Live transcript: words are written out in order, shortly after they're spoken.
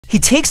He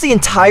takes the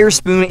entire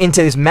spoon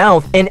into his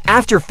mouth, and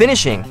after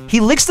finishing, he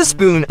licks the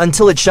spoon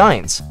until it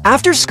shines.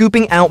 After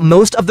scooping out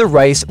most of the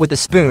rice with a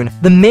spoon,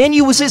 the man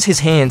uses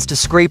his hands to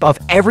scrape off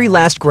every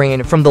last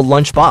grain from the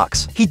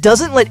lunchbox. He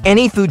doesn't let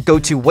any food go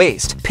to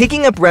waste,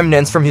 picking up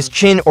remnants from his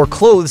chin or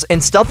clothes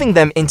and stuffing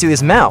them into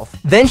his mouth.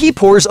 Then he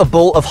pours a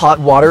bowl of hot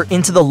water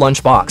into the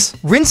lunchbox,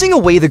 rinsing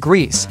away the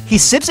grease. He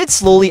sips it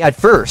slowly at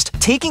first,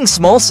 taking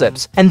small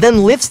sips, and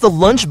then lifts the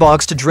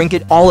lunchbox to drink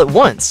it all at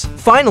once.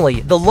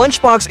 Finally, the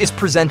lunchbox is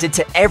presented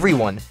to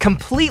everyone,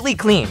 completely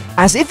clean,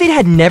 as if it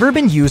had never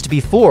been used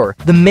before.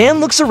 The man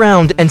looks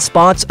around and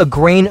spots a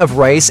grain of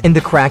rice in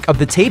the crack of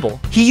the table.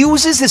 He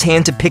uses his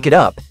hand to pick it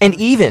up, and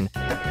even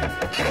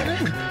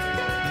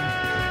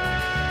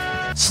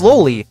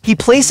slowly, he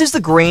places the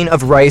grain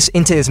of rice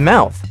into his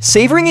mouth,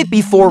 savoring it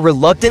before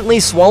reluctantly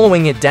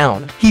swallowing it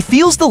down. He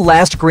feels the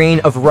last grain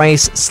of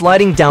rice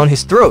sliding down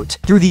his throat,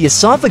 through the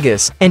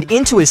esophagus, and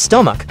into his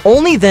stomach.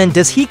 Only then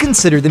does he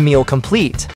consider the meal complete.